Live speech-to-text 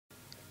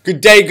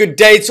Good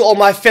day to all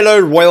my fellow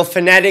royal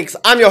fanatics.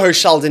 I'm your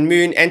host Sheldon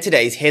Moon and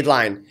today's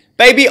headline.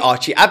 Baby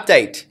Archie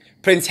update.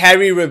 Prince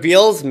Harry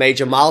reveals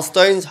major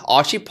milestones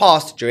Archie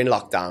passed during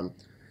lockdown.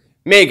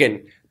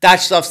 Meghan,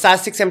 Duchess of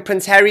Sussex and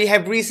Prince Harry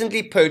have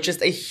recently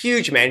purchased a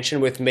huge mansion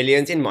worth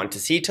millions in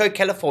Montecito,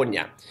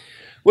 California,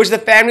 which the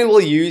family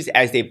will use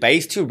as their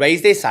base to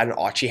raise their son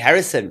Archie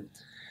Harrison.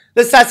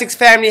 The Sussex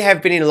family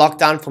have been in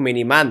lockdown for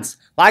many months,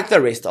 like the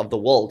rest of the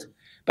world.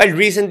 But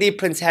recently,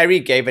 Prince Harry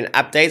gave an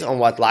update on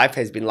what life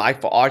has been like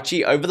for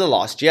Archie over the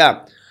last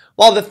year,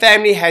 while the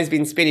family has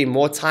been spending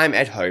more time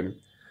at home.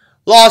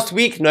 Last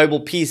week, Nobel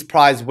Peace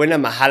Prize winner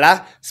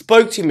Malala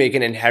spoke to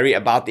Meghan and Harry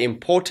about the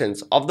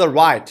importance of the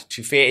right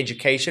to fair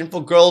education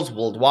for girls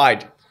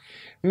worldwide.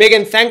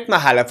 Meghan thanked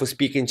Malala for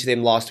speaking to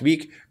them last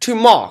week to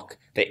mark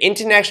the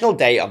International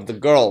Day of the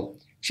Girl.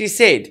 She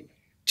said,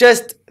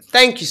 "Just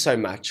thank you so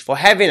much for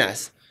having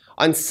us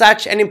on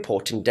such an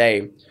important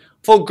day.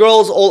 For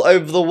girls all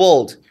over the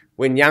world,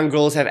 when young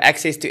girls have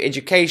access to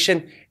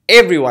education,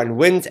 everyone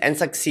wins and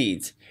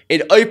succeeds.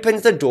 It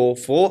opens the door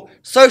for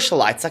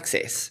socialite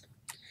success."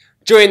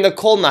 During the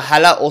call,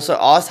 Malala also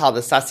asked how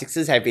the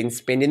Sussexes have been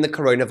spending the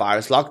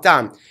coronavirus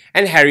lockdown,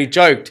 and Harry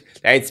joked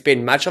they had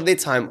spent much of their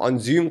time on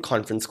Zoom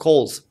conference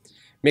calls.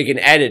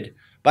 Meghan added,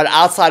 "But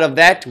outside of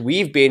that,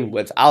 we've been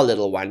with our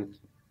little one."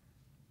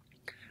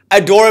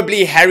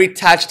 Adorably, Harry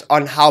touched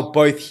on how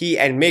both he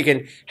and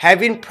Meghan have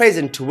been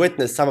present to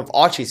witness some of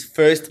Archie's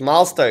first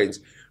milestones,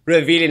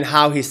 revealing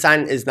how his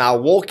son is now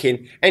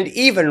walking and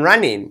even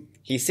running.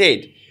 He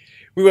said,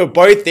 "We were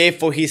both there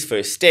for his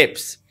first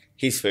steps,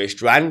 his first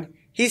run,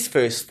 his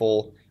first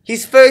fall,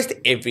 his first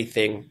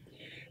everything."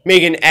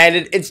 Meghan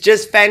added, "It's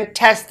just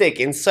fantastic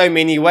in so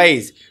many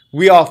ways.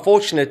 We are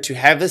fortunate to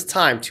have this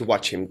time to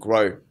watch him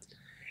grow."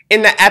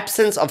 In the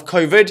absence of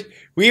COVID,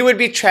 we would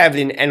be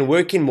traveling and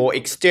working more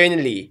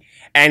externally,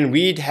 and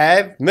we'd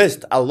have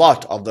missed a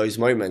lot of those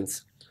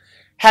moments.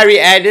 Harry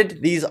added,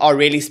 "These are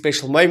really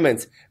special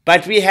moments,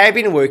 but we have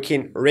been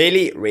working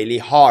really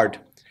hard."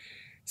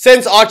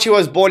 Since Archie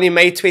was born in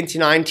May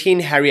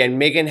 2019, Harry and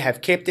Meghan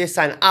have kept their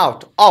son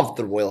out of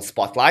the royal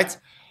spotlight.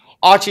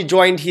 Archie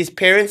joined his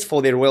parents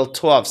for their royal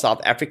tour of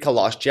South Africa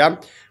last year,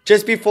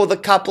 just before the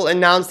couple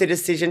announced their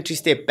decision to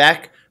step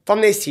back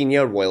from their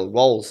senior royal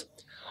roles.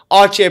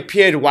 Archie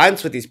appeared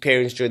once with his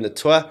parents during the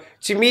tour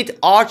to meet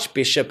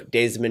Archbishop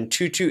Desmond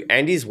Tutu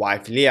and his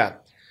wife Leah.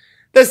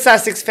 The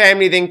Sussex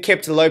family then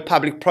kept a low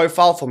public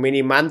profile for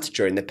many months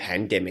during the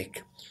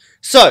pandemic.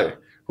 So,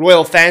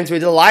 royal fans were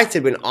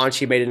delighted when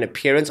Archie made an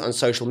appearance on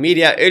social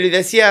media early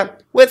this year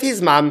with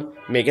his mum,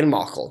 Meghan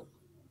Markle.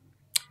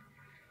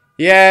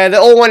 Yeah, they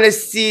all want to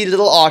see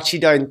little Archie,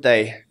 don't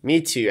they?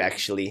 Me too,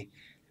 actually.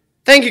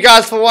 Thank you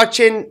guys for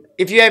watching.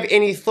 If you have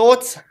any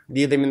thoughts,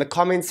 leave them in the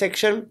comment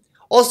section.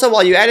 Also,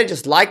 while you're at it,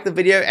 just like the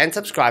video and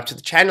subscribe to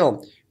the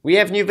channel. We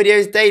have new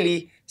videos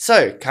daily,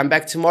 so come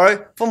back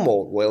tomorrow for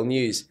more royal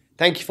news.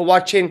 Thank you for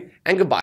watching and goodbye.